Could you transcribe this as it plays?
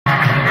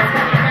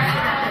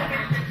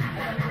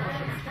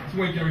Let's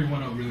wake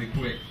everyone up really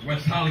quick.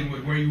 West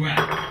Hollywood, where you at?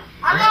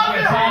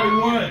 West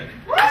Hollywood.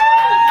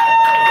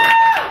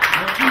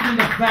 Even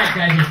the fat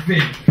guys are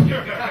fit.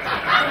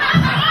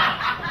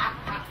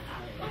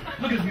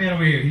 Look at this man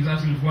over here. He's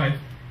asking his wife,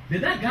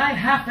 did that guy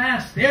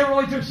half-ass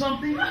steroids or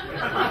something?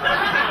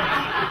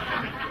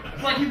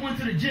 It's like he went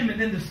to the gym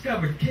and then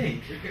discovered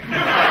cake.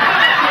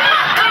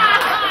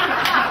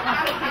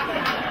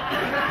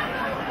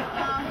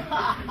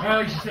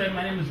 Well, she said,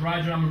 my name is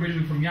Roger. I'm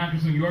originally from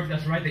Yonkers, New York.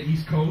 That's right, the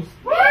East Coast.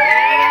 Who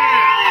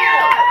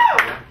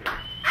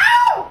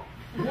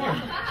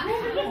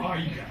are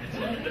you guys?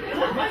 Who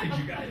invited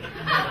you guys?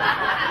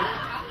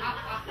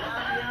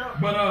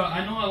 But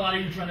I know a lot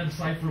of you are trying to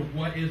decipher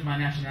what is my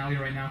nationality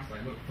right now because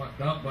I look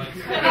fucked up. But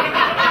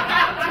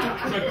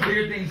to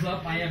clear things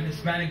up, I am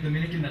Hispanic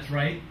Dominican. That's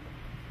right,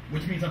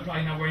 which means I'm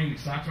probably not wearing any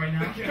socks right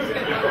now.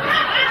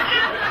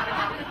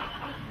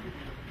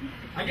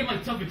 I get my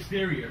tough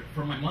exterior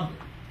from my mother.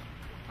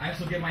 I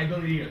also get my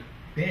ability to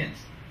dance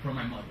from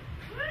my mother.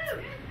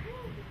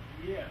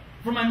 Yeah.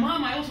 From my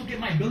mom, I also get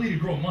my ability to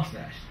grow a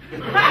mustache. See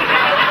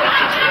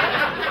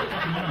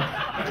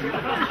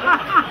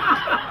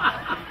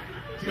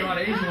a lot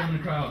of Asian women in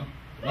the crowd.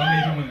 Love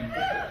Asian women.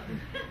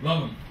 Love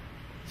them.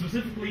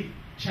 Specifically,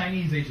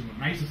 Chinese Asian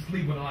women. I used to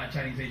sleep with a lot of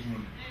Chinese Asian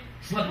women.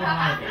 Slept with a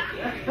lot of them.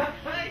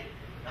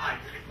 A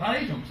lot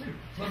of Asian women, serious.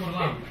 Slept with a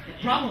lot of them.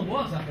 Problem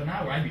was, after an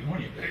hour, I'd be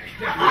horny again.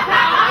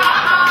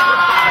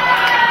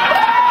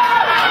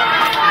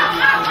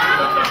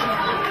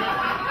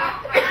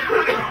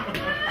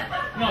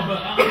 No,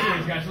 but I'm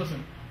serious, guys.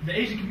 Listen, the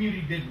Asian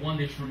community did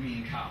wonders for me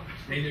in college.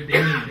 They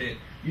really did.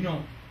 You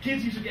know,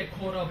 kids used to get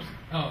caught up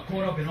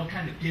in all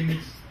kinds of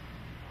gimmicks.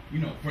 You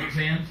know, for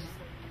exams,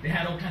 they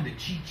had all kinds of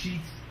cheat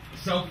sheets,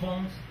 cell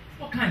phones,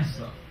 all kinds of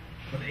stuff.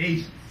 But the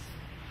Asians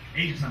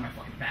had my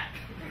fucking back.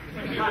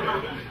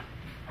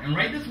 And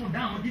write this one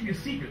down. I'm gonna give you a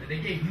secret that they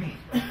gave me.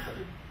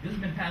 This has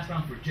been passed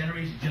down for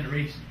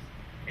generations.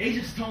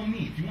 Asians told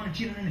me, if you want to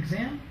cheat on an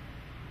exam,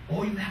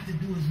 all you have to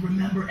do is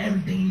remember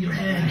everything in your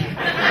head.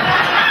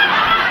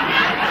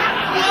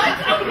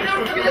 What? I would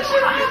never forget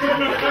shit.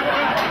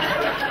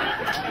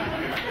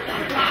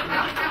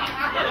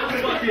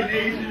 Fucking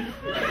Asians.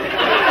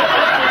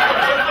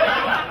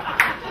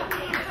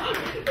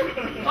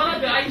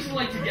 I used to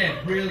like to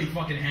get really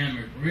fucking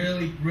hammered,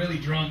 really, really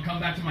drunk, come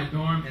back to my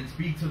dorm and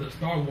speak to the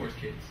Star Wars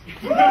kids.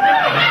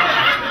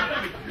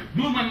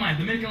 Blew my mind.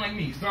 Dominican like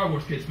me, Star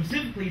Wars kids,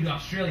 specifically the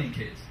Australian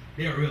kids.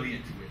 They are really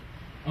into it.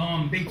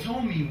 They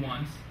told me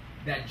once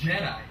that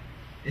Jedi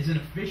is an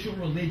official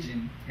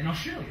religion in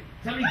Australia.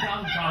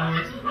 70,000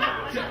 followers.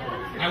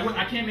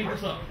 I can't make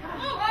this up.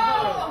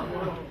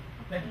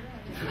 Thank you.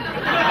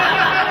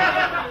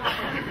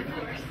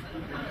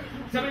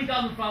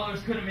 70,000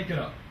 followers, couldn't make it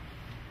up.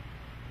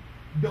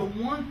 The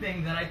one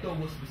thing that I thought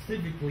was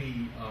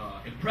specifically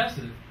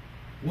impressive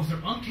was their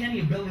uncanny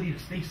ability to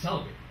stay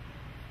celibate.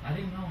 I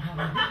didn't know how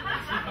they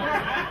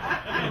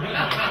did it.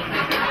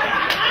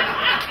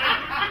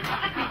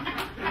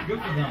 Good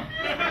for them.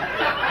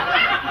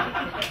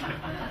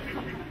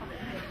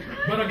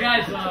 But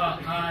guys,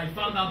 I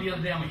found out the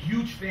other day I'm a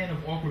huge fan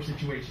of awkward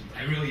situations.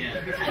 I really am.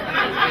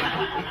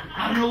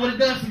 I don't know what it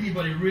does to me,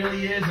 but it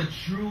really is a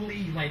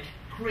truly, like,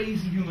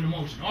 crazy human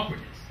emotion,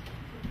 awkwardness.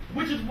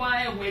 Which is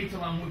why I wait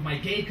till I'm with my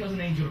gay cousin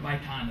Angel to buy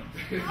condoms.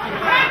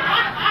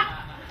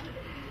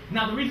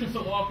 Now the reason it's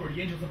so awkward,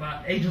 the Angel's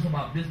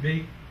about this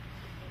big.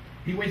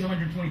 He weighs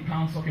 120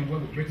 pounds, soaking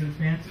wet with bricks in his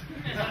pants.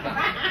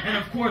 And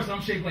of course,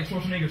 I'm shaped like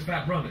Schwarzenegger's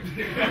fat brother.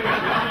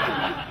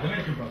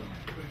 Dominican brother.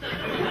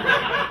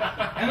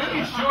 And let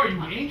me assure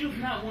you, Angel's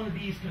not one of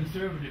these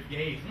conservative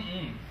gays.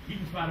 You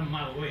can spot him a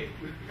mile away.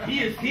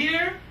 He is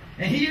here,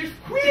 and he is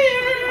queer!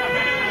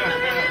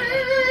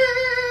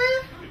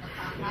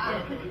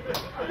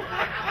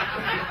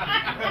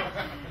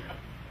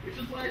 Which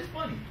is why it's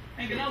funny,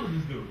 hanging out with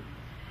this dude.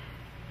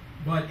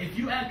 But if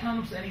you add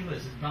condoms to any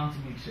list, it's bound to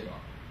make shit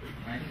off.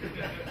 Right?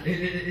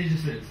 It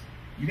just is.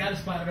 You gotta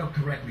spot it out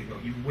correctly though.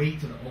 You wait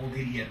till the old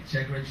lady at the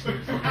check register.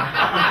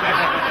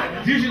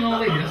 It's usually an old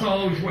lady, that's how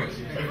it always works.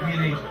 It's like me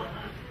and Angel.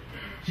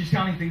 She's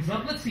counting things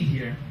up. Let's see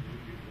here.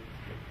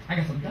 I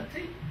got some duct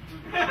tape.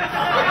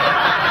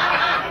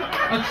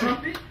 A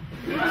trumpet.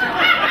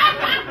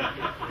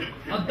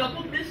 A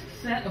double disc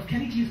set of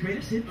Kenny G's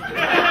greatest hits.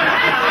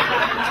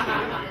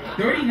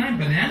 39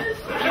 bananas?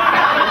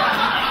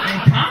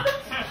 And condoms?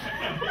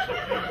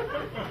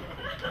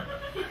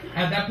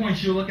 At that point,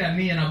 she'll look at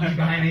me and I'll be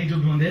behind Angel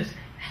doing this.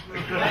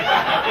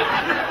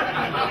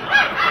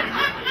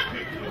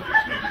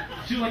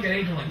 She'll look at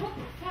Angel like, what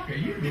the fuck are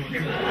you doing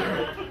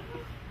today?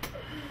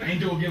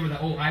 Angel will give her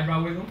that old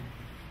eyebrow wiggle.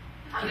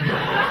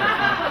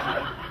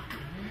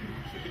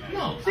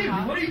 No,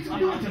 seriously, what are you two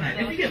doing tonight?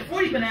 If you get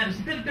 40 bananas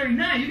instead of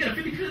 39, you get a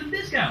 50%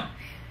 discount.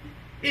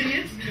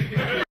 Idiots.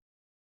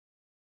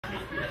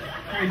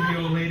 Crazy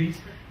old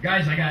ladies.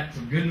 Guys, I got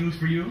some good news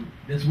for you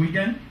this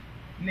weekend.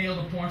 Nailed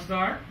a porn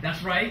star.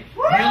 That's right.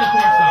 Nailed a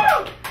porn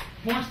star.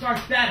 Porn star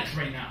status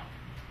right now.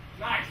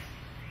 Nice.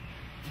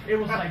 It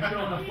was like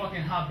throwing a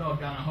fucking hot dog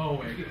down a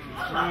hallway.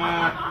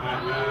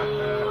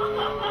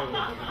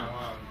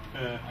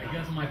 I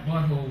guess my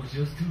butthole was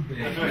just too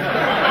big.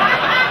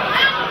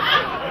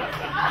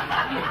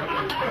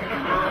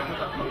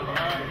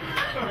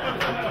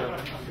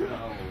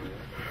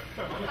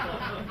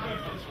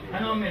 I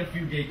know I made a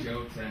few gay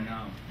jokes, and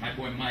my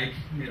boy Mike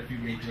made a few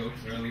gay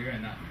jokes earlier,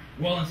 and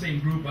we're all in the same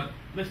group, but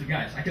listen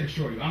guys, I can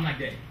assure you, I'm not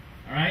gay,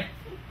 alright?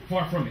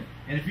 Far from it.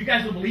 And if you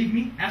guys don't believe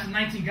me, ask the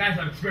 19 guys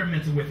I've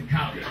experimented with in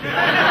college.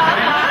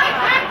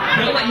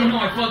 They'll let you know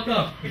I fucked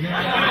up. You know?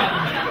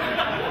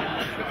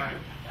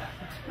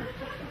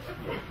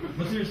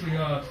 But seriously,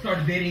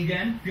 started dating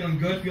again, feeling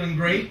good, feeling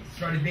great.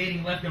 Started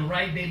dating left and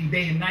right, dating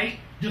day and night.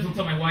 Just don't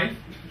tell my wife.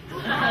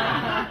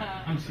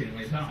 I'm just kidding,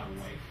 ladies. I don't have a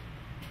wife.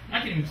 I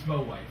can't even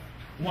spell wife.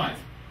 Wife.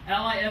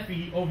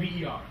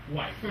 Lifeover.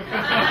 Wife. You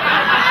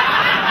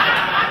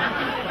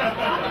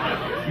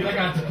like I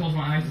have to close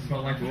my eyes to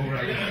spell life over.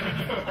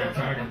 It's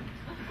hard.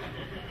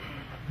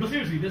 But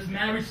seriously, this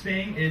marriage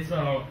thing, it's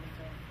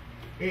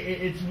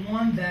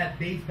one that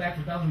dates back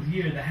for thousands of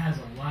years that has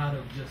a lot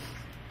of just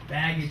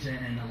baggage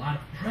and a lot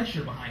of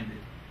pressure behind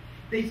it.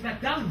 Dates back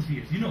thousands of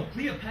years. You know,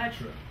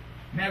 Cleopatra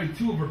married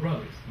 2 of her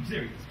brothers. I'm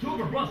serious. 2 of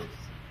her brothers.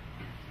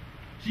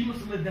 She must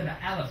have lived in the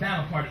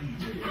Alabama part of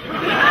Egypt.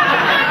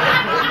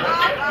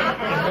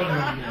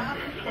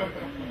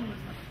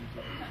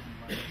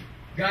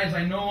 Guys,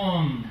 I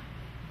know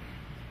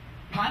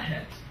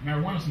potheads,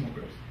 marijuana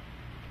smokers,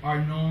 are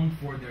known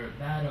for their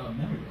bad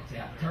memory loss. They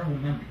have terrible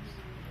memories.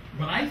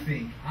 But I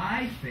think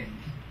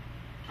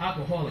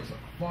alcoholics are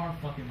far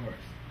fucking worse.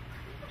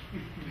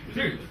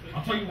 Serious.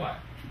 I'll tell you why.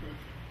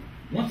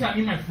 One time,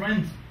 me and my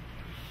friends,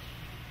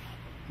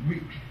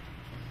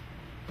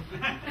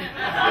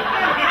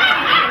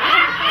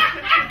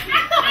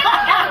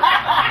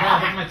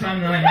 my time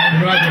tonight,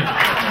 Roger.